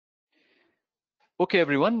Okay,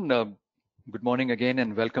 everyone, good morning again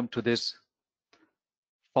and welcome to this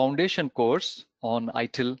foundation course on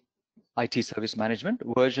ITIL, IT Service Management,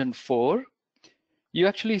 version 4. You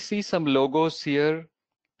actually see some logos here,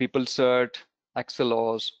 peoplecert,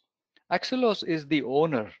 AXELOS. AXELOS is the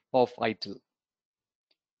owner of ITIL.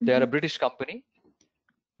 They are a British company,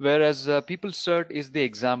 whereas peoplecert is the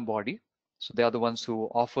exam body. So they are the ones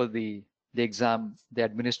who offer the exam, they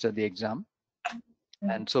administer the exam.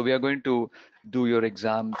 And so we are going to do your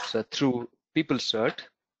exams through peoplecert.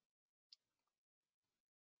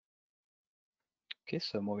 Okay,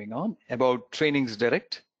 so moving on about trainings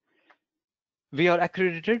direct. We are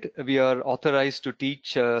accredited. We are authorized to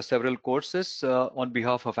teach several courses on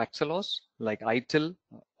behalf of AXELOS, like ITIL,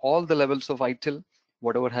 all the levels of ITIL,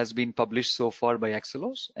 whatever has been published so far by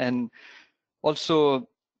AXELOS. And also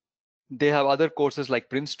they have other courses like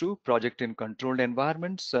Prince2, project in controlled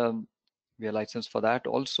environments. We are licensed for that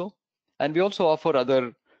also. And we also offer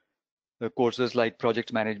other courses like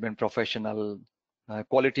project management, professional,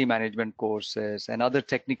 quality management courses, and other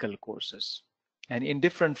technical courses, and in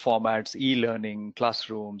different formats, e-learning,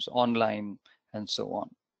 classrooms, online, and so on.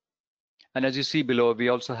 And as you see below, we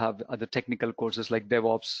also have other technical courses like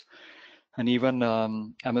DevOps and even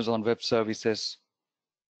Amazon Web Services.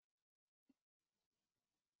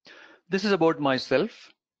 This is about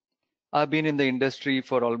myself. I've been in the industry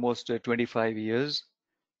for almost 25 years,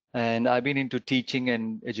 and I've been into teaching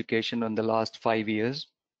and education in the last 5 years.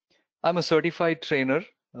 I'm a certified trainer.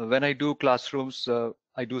 When I do classrooms,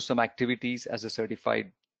 I do some activities as a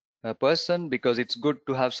certified person because it's good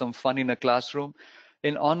to have some fun in a classroom.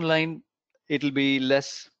 In online, it'll be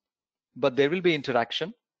less, but there will be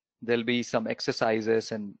interaction. There'll be some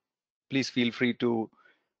exercises, and please feel free to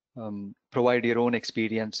provide your own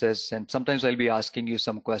experiences. And sometimes I'll be asking you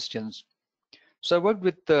some questions. So I worked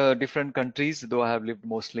with different countries, though I have lived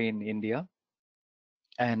mostly in India.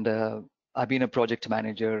 And I've been a project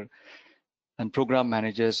manager and program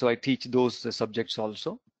manager, so I teach those subjects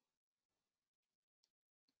also.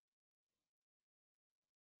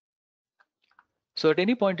 So at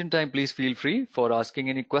any point in time, please feel free for asking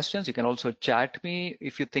any questions. You can also chat me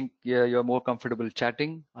if you think you're more comfortable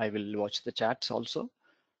chatting. I will watch the chats also.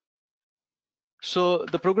 So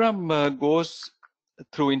the program goes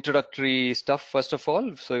through introductory stuff first of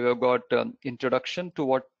all. So you've got introduction to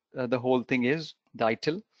what the whole thing is, the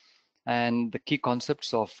ITIL, and the key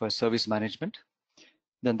concepts of service management.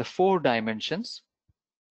 Then the 4 dimensions.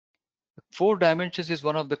 4 dimensions is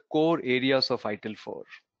one of the core areas of ITIL 4.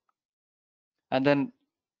 And then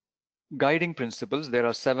guiding principles, there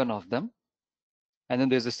are 7 of them. And then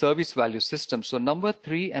there's a service value system. So number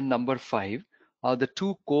 3 and number 5 are the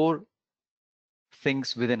 2 core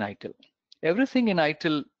things within ITIL. Everything in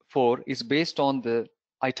ITIL 4 is based on the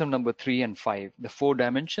item number 3 and 5, the 4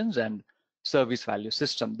 dimensions and service value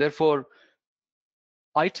system. Therefore,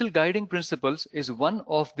 ITIL guiding principles is one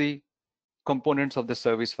of the components of the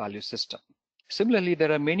service value system. Similarly,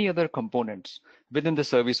 there are many other components within the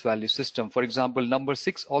service value system. For example, number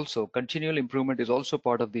 6 also, continual improvement is also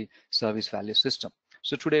part of the service value system.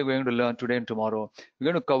 So today we're going to learn, today and tomorrow,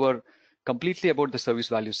 we're going to cover completely about the service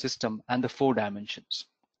value system and the 4 dimensions.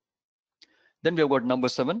 Then we've got number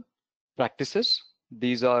 7, practices.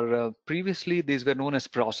 These are previously, these were known as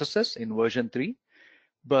processes in version 3,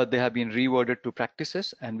 but they have been reworded to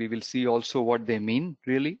practices, and we will see also what they mean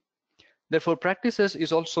really. Therefore, practices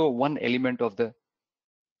is also one element of the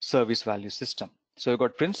service value system. So you've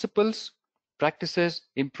got principles, practices,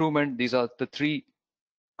 improvement. These are the 3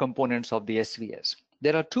 components of the SVS.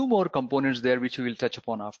 There are 2 more components there which we will touch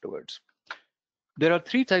upon afterwards. There are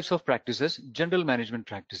 3 types of practices: general management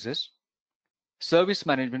practices, service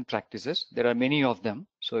management practices. There are many of them,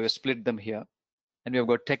 so we have split them here. And we have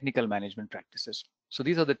got technical management practices. So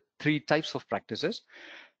these are the 3 types of practices.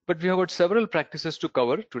 But we have got several practices to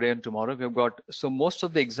cover today and tomorrow. We have got, so most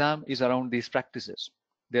of the exam is around these practices.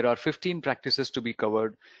 There are 15 practices to be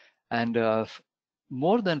covered, and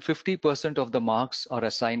more than 50% of the marks are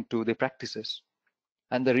assigned to the practices.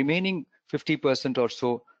 And the remaining 50% or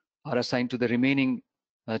so are assigned to the remaining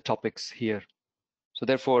topics here. So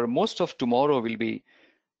therefore, most of tomorrow will be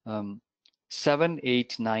 7,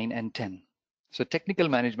 8, 9, and 10. So technical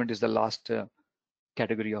management is the last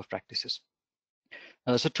category of practices.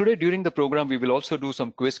 So today during the program, we will also do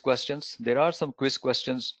some quiz questions. There are some quiz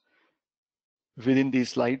questions within these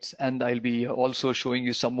slides, and I'll be also showing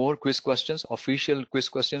you some more quiz questions, official quiz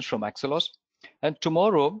questions from AXELOS. And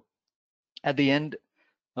tomorrow at the end,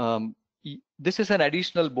 this is an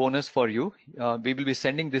additional bonus for you. We will be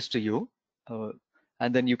sending this to you,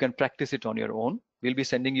 and then you can practice it on your own. We'll be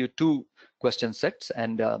sending you 2 question sets,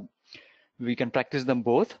 and we can practice them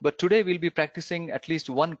both, but today we'll be practicing at least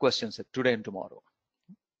one question set today and tomorrow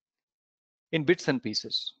in bits and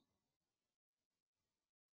pieces.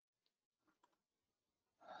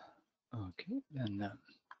 Okay,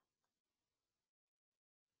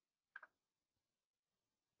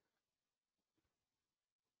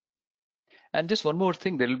 and just one more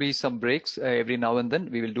thing, there will be some breaks every now and then.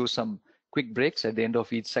 We will do some quick breaks at the end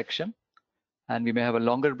of each section, and we may have a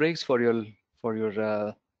longer breaks for your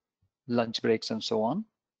lunch breaks and so on.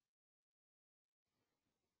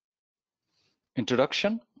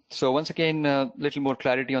 Introduction. So once again, a little more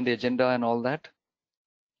clarity on the agenda and all that.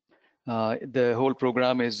 The whole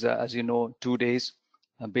program is, as you know, 2 days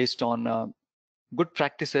based on good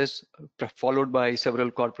practices followed by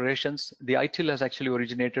several corporations. The ITIL has actually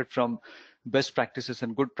originated from best practices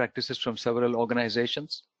and good practices from several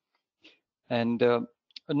organizations. And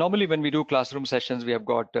normally when we do classroom sessions, we have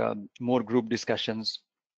got more group discussions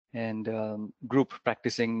and group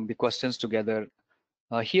practicing the questions together.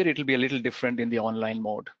 Here it will be a little different in the online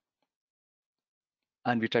mode.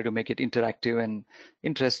 And we try to make it interactive and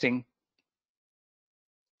interesting.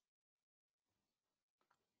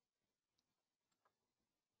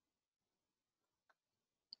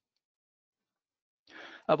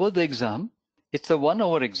 About the exam, it's a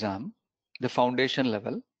 1-hour exam, the foundation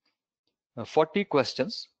level, 40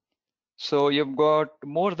 questions. So you've got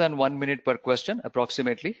more than 1 minute per question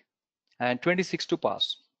approximately, and 26 to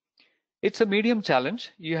pass. It's a medium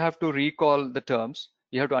challenge. You have to recall the terms.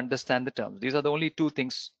 You have to understand the terms. These are the only 2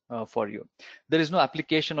 things for you. There is no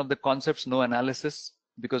application of the concepts, no analysis,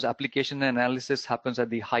 because application and analysis happens at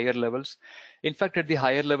the higher levels. In fact, at the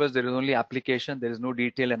higher levels, there is only application. There is no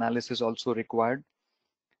detailed analysis also required.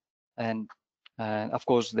 And of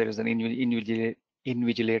course, there is an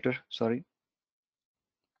invigilator, sorry.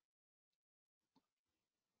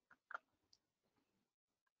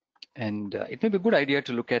 And it may be a good idea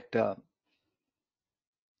to look at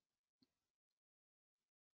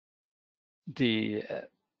the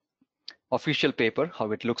official paper,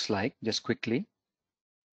 how it looks like, just quickly.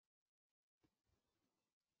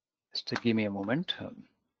 Just give me a moment.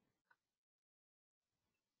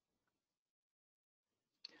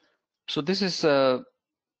 So this is a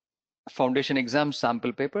foundation exam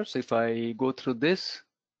sample paper. So if I go through this,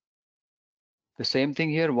 the same thing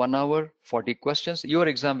here, 1 hour, 40 questions. Your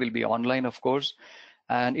exam will be online, of course,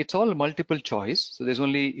 and it's all multiple choice. So there's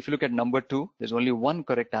only, if you look at number 2, there's only 1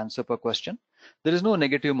 correct answer per question. There is no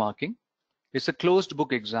negative marking. It's a closed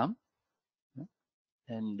book exam.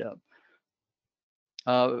 And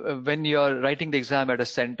when you're writing the exam at a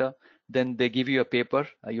center, then they give you a paper.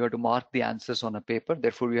 You have to mark the answers on a paper.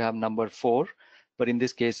 Therefore, you have number 4. But in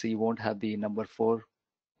this case, you won't have the number 4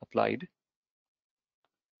 applied.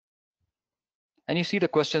 And you see the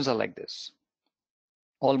questions are like this.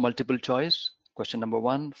 All multiple choice. Question number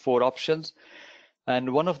 1, 4 options.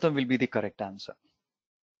 And one of them will be the correct answer.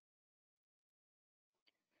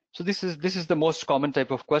 So this is the most common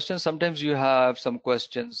type of question. Sometimes you have some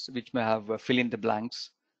questions which may have fill in the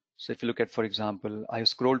blanks. So if you look at, for example, I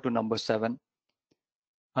scroll to number 7.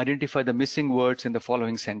 Identify the missing words in the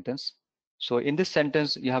following sentence. So in this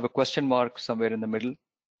sentence, you have a question mark somewhere in the middle,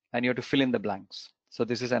 and you have to fill in the blanks. So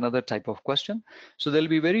this is another type of question. So there'll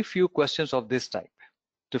be very few questions of this type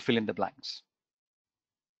to fill in the blanks.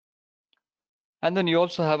 And then you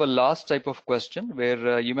also have a last type of question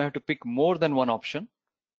where you may have to pick more than one option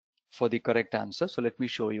for the correct answer. So let me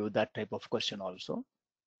show you that type of question also.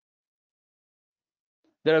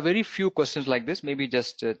 There are very few questions like this, maybe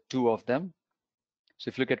just 2 of them. So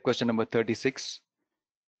if you look at question number 36,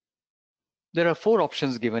 there are 4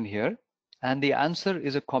 options given here, and the answer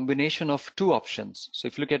is a combination of 2 options. So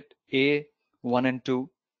if you look at A, 1 and 2,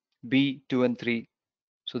 B, 2 and 3,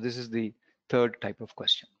 so this is the 3rd type of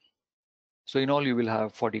question. So in all, you will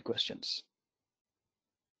have 40 questions.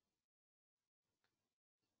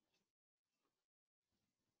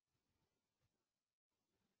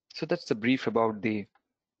 So that's the brief about the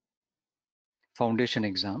foundation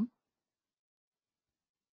exam.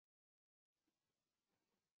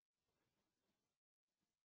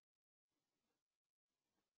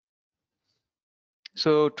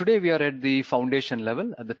 So today we are at the foundation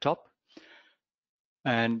level at the top,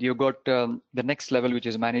 and you got the next level, which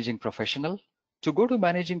is managing professional. To go to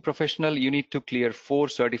managing professional, you need to clear 4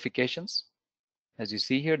 certifications. As you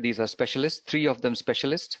see here, these are specialists, 3 of them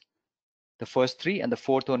specialist, the first 3, and the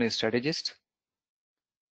 4th one is strategist.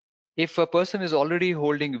 If a person is already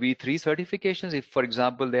holding V3 certifications, if for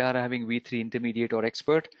example they are having V3 intermediate or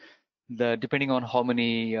expert, depending on how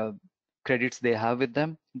many credits they have with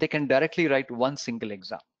them, they can directly write one single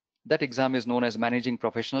exam. That exam is known as managing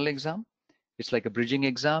professional exam. It's like a bridging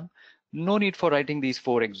exam no need for writing these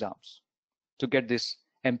 4 exams to get this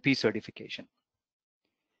MP certification.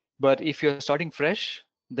 But if you're starting fresh,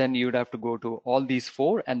 then you'd have to go to all these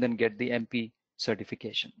 4 and then get the MP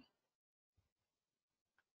certification.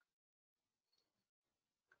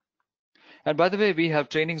 And by the way, we have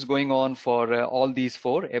trainings going on for all these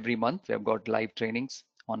 4 every month. We have got live trainings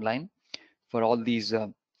online for all these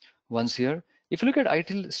ones here. If you look at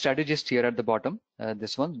ITIL strategist here at the bottom,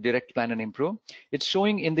 this one, direct, plan, and improve, it's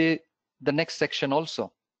showing in the next section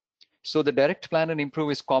also. So the direct, plan, and improve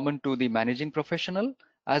is common to the managing professional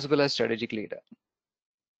as well as strategic leader.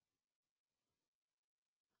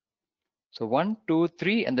 So 1, 2,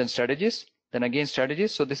 3, and then strategist, then again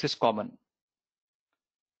strategist. So this is common.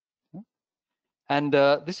 And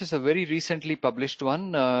this is a very recently published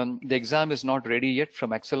one. The exam is not ready yet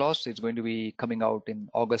from AXELOS. It's going to be coming out in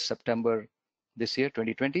August, September this year,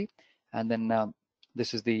 2020. And then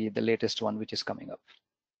this is the latest one which is coming up.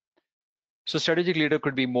 So strategic leader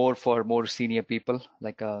could be more for more senior people,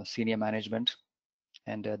 like senior management.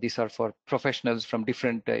 And these are for professionals from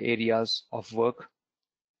different areas of work.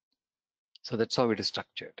 So that's how it is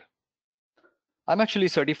structured. I'm actually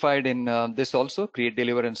certified in this also, create,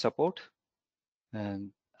 deliver, and support.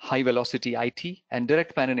 And high velocity IT and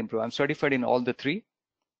direct, plan, and improve. I'm certified in all the 3.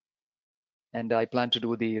 And I plan to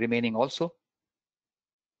do the remaining also.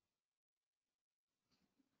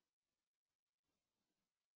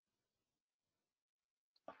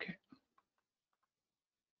 Okay.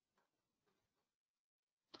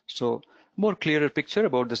 So more clearer picture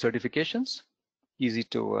about the certifications. Easy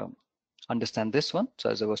to understand this one. So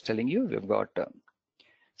as I was telling you, we've got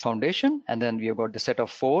foundation, and then we have got the set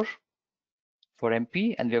of 4 for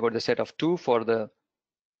MP, and we have got the set of 2 for the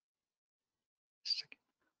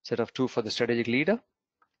strategic leader.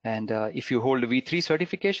 And if you hold V3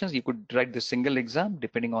 certifications, you could write the single exam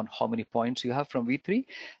depending on how many points you have from V3.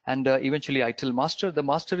 And eventually ITIL Master. The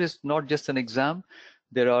Master is not just an exam.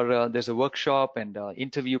 There's a workshop and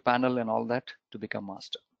interview panel and all that to become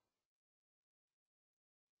Master.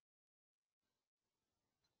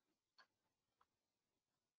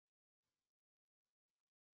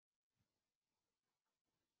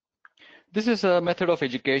 This is a method of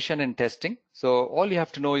education and testing. So all you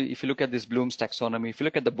have to know, if you look at this Bloom's taxonomy, if you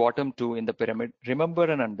look at the bottom 2 in the pyramid, remember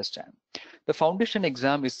and understand. The foundation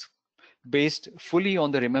exam is based fully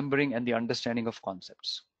on the remembering and the understanding of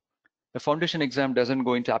concepts. The foundation exam doesn't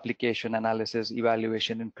go into application, analysis,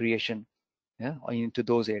 evaluation, and creation, into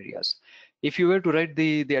those areas. If you were to write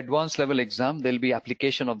the advanced level exam, there'll be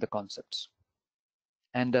application of the concepts.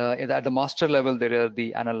 And at the master level, there are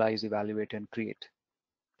the analyze, evaluate, and create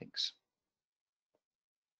things.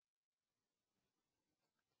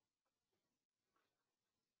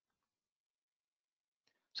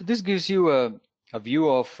 So this gives you a view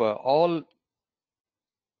of all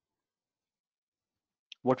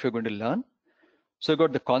what we're going to learn. So you've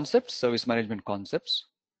got the concepts, service management concepts,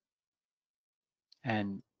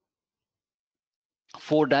 and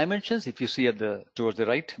 4 dimensions. If you see towards the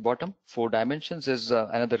right bottom, 4 dimensions is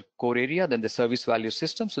another core area. Then the service value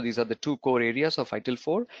system. So these are the 2 core areas of ITIL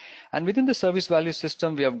 4. And within the service value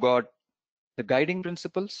system, we have got the guiding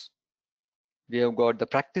principles. We have got the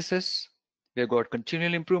practices. We have got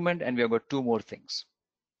continual improvement, and we have got 2 more things.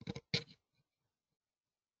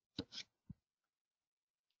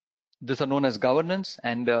 These are known as governance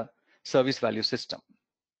and service value system.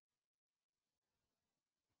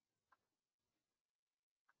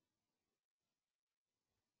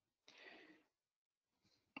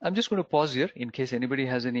 I'm just going to pause here in case anybody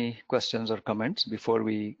has any questions or comments before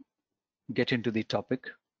we get into the topic.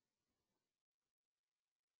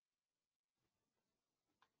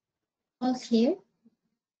 All clear.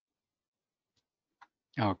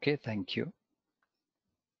 Okay, thank you.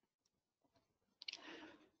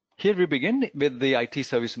 Here we begin with the IT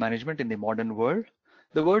service management in the modern world.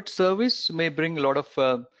 The word service may bring a lot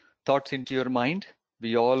of thoughts into your mind.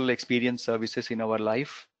 We all experience services in our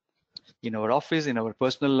life, in our office, in our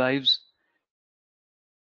personal lives.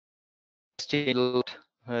 It's changed a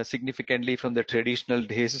lot, significantly from the traditional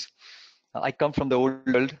days. I come from the old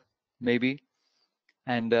world, maybe,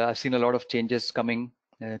 and I've seen a lot of changes come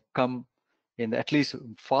in at least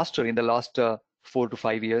faster in the last 4 to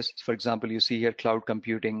 5 years. For example, you see here cloud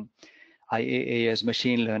computing, IaaS,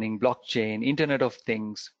 machine learning, blockchain, Internet of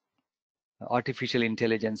Things, artificial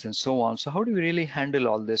intelligence, and so on. So how do we really handle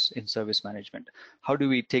all this in service management? How do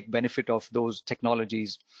we take benefit of those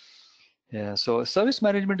technologies? So service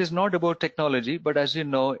management is not about technology, but as you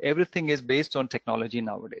know, everything is based on technology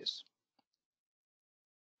nowadays.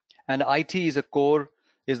 And IT is a core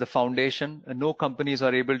is the foundation. No companies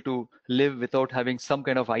are able to live without having some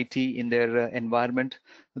kind of IT in their environment.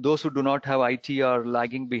 Those who do not have IT are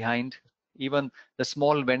lagging behind. Even the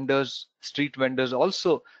small vendors, street vendors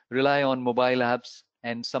also rely on mobile apps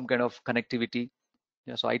and some kind of connectivity.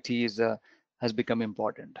 Yeah, so IT has become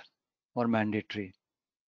important or mandatory.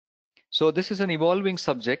 So this is an evolving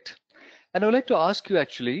subject. And I would like to ask you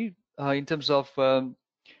actually, in terms of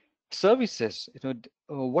services,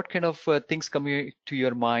 what kind of things come to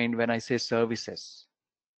your mind when I say services?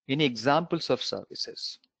 Any examples of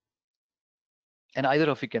services? And either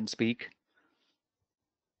of you can speak.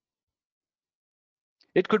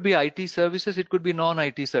 It could be IT services, it could be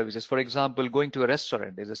non-IT services. For example, going to a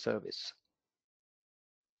restaurant is a service.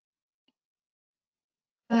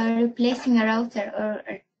 Replacing a router or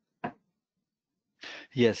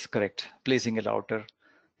Yes, correct. Placing a router.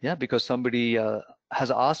 Yeah, because somebody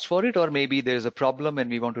has asked for it, or maybe there's a problem and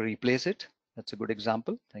we want to replace it. That's a good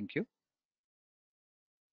example. Thank you.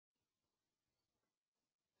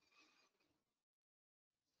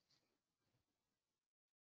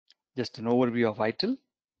 Just an overview of ITIL.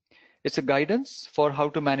 It's a guidance for how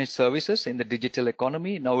to manage services in the digital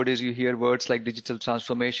economy. Nowadays, you hear words like digital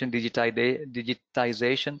transformation,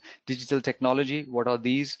 digitization, digital technology. What are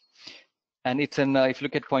these? And it's an, if you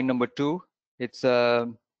look at point number 2, it's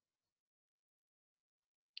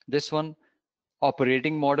this one,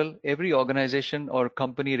 operating model. Every organization or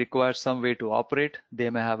company requires some way to operate. They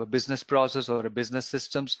may have a business process or a business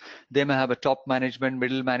systems. They may have a top management,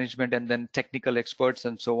 middle management, and then technical experts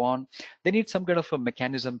and so on. They need some kind of a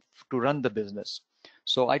mechanism to run the business.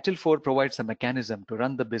 So ITIL 4 provides a mechanism to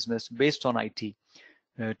run the business based on IT,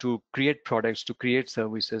 to create products, to create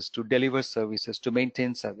services, to deliver services, to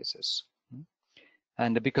maintain services.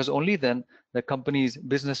 And because only then the company's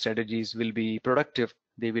business strategies will be productive,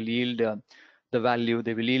 they will yield the value,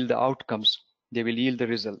 they will yield the outcomes, they will yield the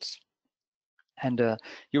results. And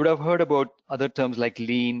you would have heard about other terms like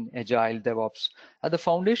lean, agile, DevOps. At the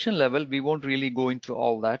foundation level, we won't really go into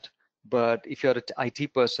all that. But if you're an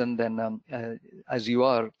IT person, then as you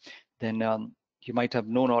are, then you might have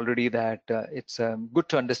known already that it's good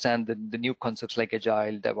to understand the new concepts like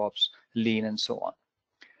agile, DevOps, lean, and so on.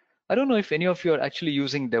 I don't know if any of you are actually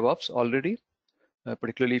using DevOps already,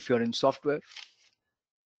 particularly if you're in software.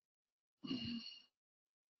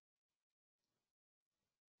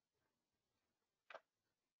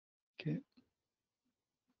 Okay.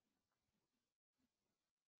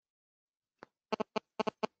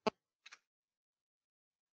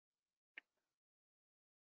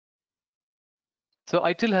 So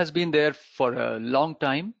ITIL has been there for a long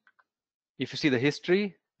time. If you see the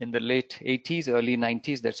history, in the late 80s, early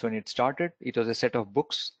 90s, that's when it started. It was a set of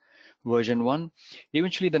books, version 1.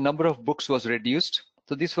 Eventually, the number of books was reduced.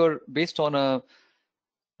 So these were based on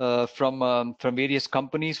from various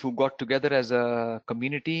companies who got together as a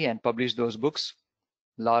community and published those books,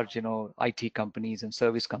 large, IT companies and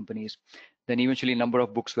service companies. Then eventually, number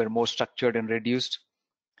of books were more structured and reduced,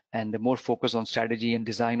 and the more focus on strategy and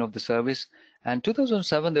design of the service. And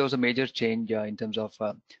 2007, there was a major change in terms of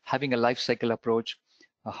having a life cycle approach,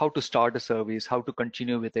 how to start a service, how to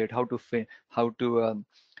continue with it, how to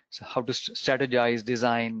strategize,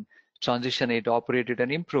 design, transition it, operate it,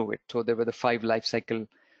 and improve it. So there were the 5 life cycle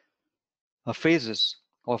phases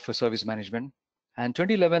of service management. And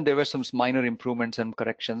 2011, there were some minor improvements and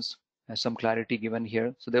corrections, some clarity given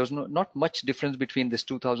here. So there was not much difference between this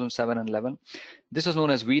 2007 and 11. This was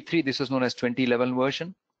known as V3. This was known as 2011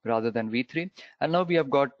 version rather than V3. And now we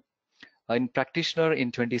have got in practitioner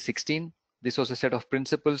in 2016. This was a set of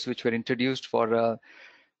principles which were introduced for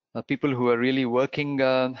people who are really working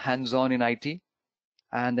hands-on in IT.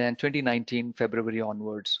 And then 2019, February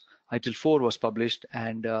onwards, ITIL 4 was published,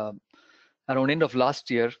 and around end of last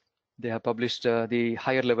year, they have published the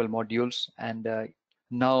higher level modules, and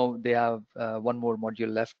now they have one more module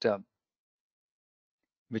left,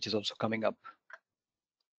 which is also coming up.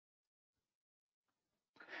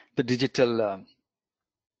 The digital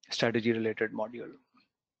strategy related module.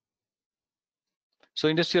 So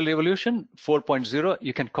Industrial Revolution 4.0,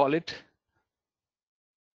 you can call it.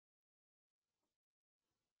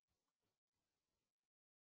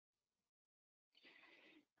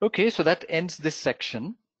 Okay, so that ends this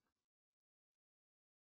section.